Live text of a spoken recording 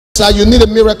Sir, you need a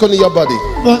miracle in your body.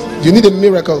 What? You need a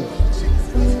miracle.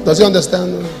 Does he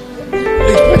understand?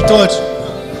 Dutch.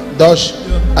 Dutch?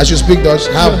 Yeah. I should speak Dutch.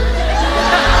 How? Yeah.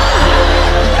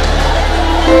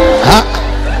 Huh?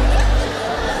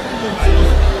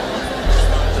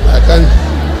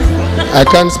 I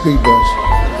can't speak Dutch.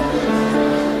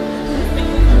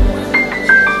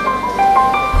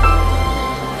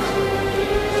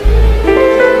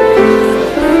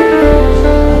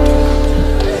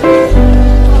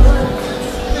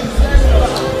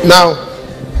 Now,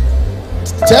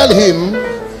 tell him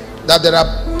that there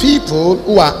are people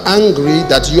who are angry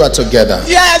that you are together.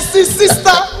 Yes,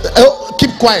 sister.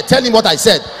 Keep quiet. Tell him what I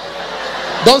said.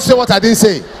 Don't say what I didn't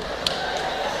say.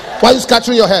 Why are you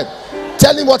scratching your head?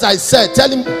 Tell him what I said. Tell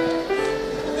him.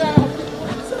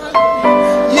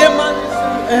 Yeah,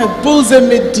 man. Bulls and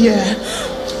media.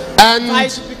 And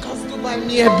because to buy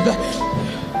me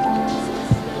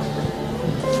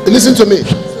listen to me.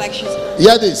 It's like she's.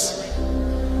 Hear this.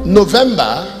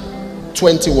 November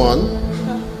 21,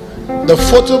 the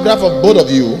photograph of both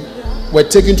of you were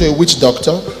taken to a witch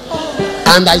doctor,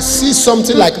 and I see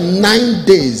something like 9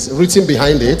 days written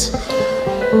behind it.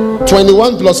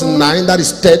 21 plus 9, that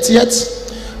is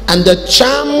 30th, and the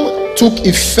charm took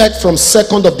effect from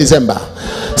 2nd of December.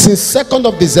 Since 2nd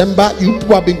of December, you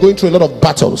people have been going through a lot of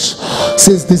battles.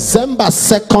 Since December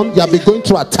 2nd, you have been going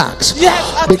through attacks.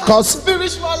 Yes, because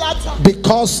spiritual attack.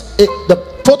 Because the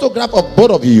photograph of both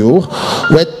of you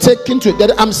were taken to.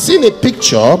 I'm seeing a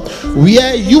picture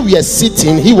where you were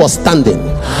sitting, he was standing.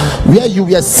 Where you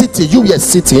were sitting,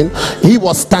 he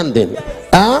was standing.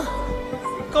 Huh?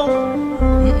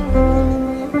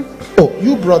 Oh,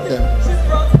 you brought them.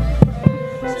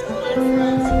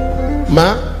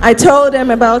 Ma? I told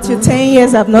them about you. 10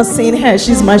 years I've not seen her.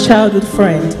 She's my childhood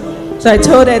friend. So I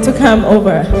told her to come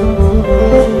over.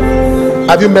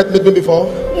 Have you met with me before?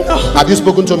 No. Have you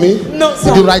spoken to me? No, sir.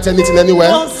 Did you write anything anywhere?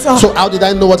 No, sir. So how did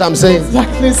I know what I'm saying?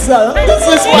 Exactly, sir. This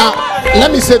is Now,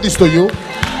 let me say this to you.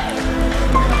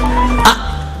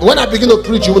 When I begin to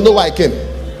preach, you will know why I came.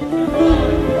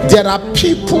 There are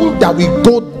people that will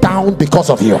go down because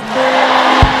of you.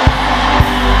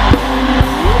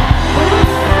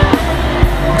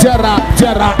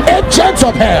 There are agents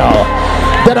of hell.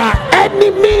 There are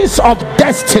enemies of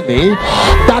destiny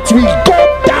that will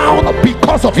go down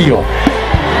because of you.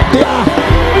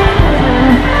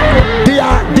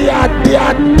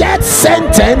 Their death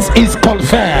sentence is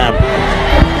confirmed.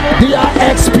 Their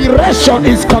expiration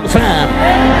is confirmed.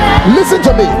 Listen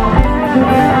to me.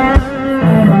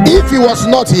 If he was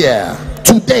not here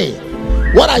today,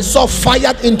 what I saw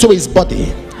fired into his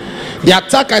body, the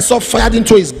attack I saw fired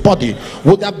into his body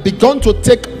would have begun to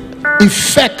take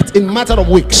effect in matter of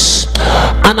weeks.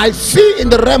 And I see in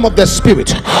the realm of the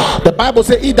spirit, the Bible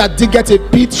says, he that diggeth a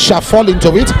pit shall fall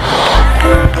into it.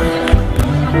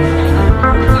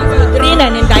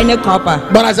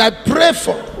 But as I pray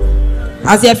for,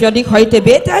 As if you're heute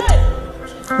betet,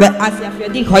 as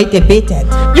if you're heute betet.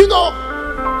 you know,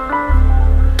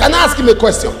 can I ask him a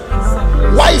question?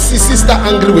 Why is his sister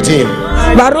angry with him?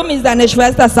 Warum ist deine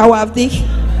Schwester sauer auf dich?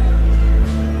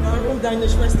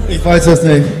 Ich weiß es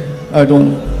nicht. I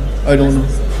don't know.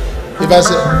 If I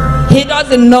say, He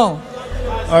doesn't know.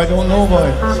 I don't know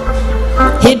why.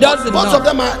 He doesn't both know. of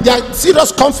them they are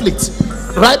serious conflict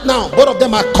right now. Both of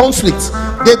them are conflict.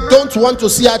 They don't want to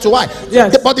see eye to eye.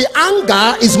 Yes. But the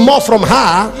anger is more from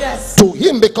her Yes. to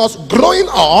him, because growing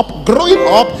up,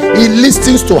 he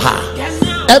listens to her.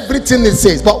 Everything he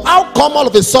says. But how come all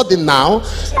of a sudden now?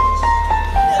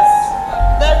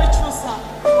 Very true, sir.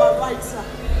 You are right, sir.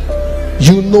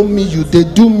 You know me, you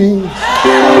did do me.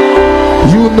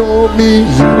 You know me,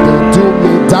 you did do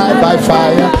me. Die by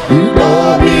fire. You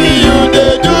know me, you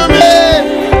did do me.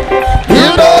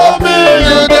 You know me,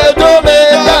 you did do me.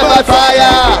 Die by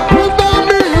fire. You know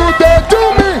me, you did do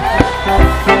me.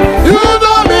 You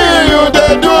know me, you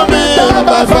did do me. Die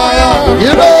by fire.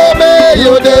 You know me,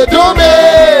 you did do me.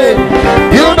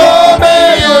 You know me,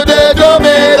 you did do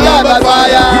me. Die by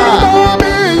fire. You know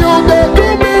me, you did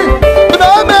do me.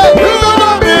 You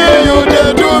know me, you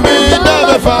did do me. Die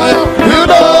by fire. You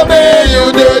know me, you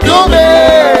did do me.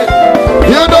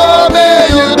 You know me,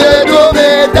 you did do me.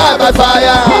 Die by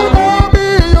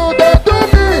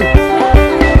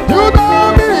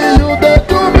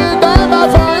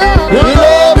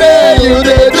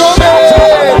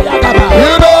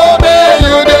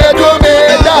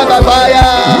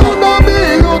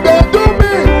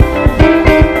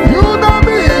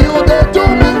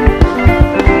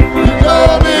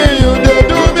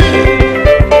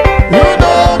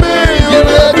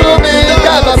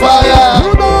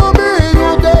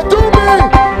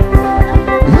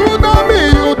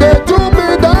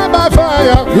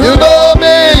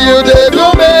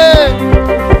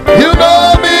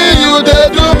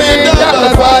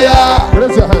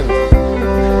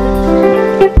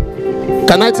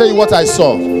tell you what I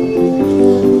saw?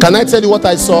 Can I tell you what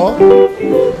I saw?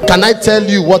 Can I tell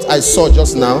you what I saw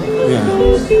just now? Yeah.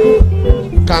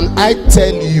 Can I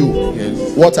tell you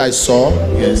what I saw?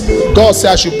 Yes. God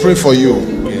said I should pray for you.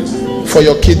 Yes. For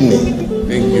your kidney.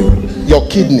 Thank you. Your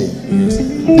kidney. Yes.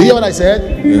 Do you hear what I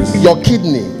said? Yes. Your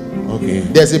kidney. Okay.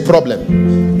 There's a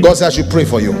problem. God said I should pray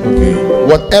for you. Okay.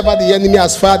 Whatever the enemy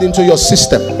has fired into your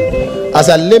system, as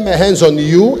I lay my hands on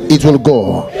you, it will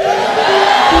go.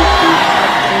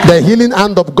 The healing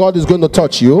hand of God is going to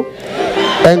touch you,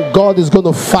 and God is going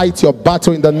to fight your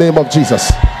battle in the name of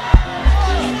Jesus.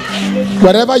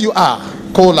 Wherever you are,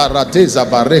 Kola Radeza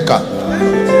Bareka,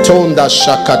 Tonda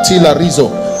Shakatila Rizo,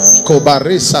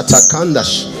 Kobaresa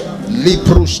Takandash,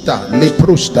 Liprushta.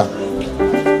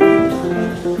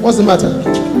 What's the matter?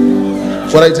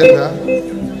 What are you telling her?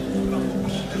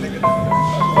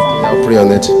 I'll pray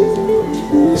on it.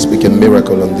 Speak a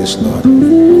miracle on this, Lord.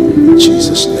 In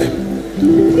Jesus' name.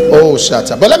 Oh,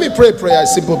 shatter. But let me pray a prayer, a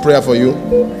simple prayer for you.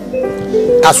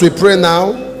 As we pray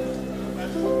now,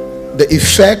 the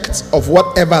effect of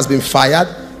whatever has been fired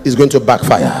is going to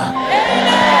backfire.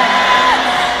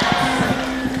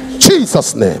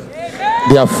 Jesus' name.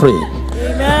 They are free.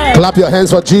 Clap your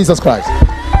hands for Jesus Christ.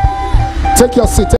 Take your seat.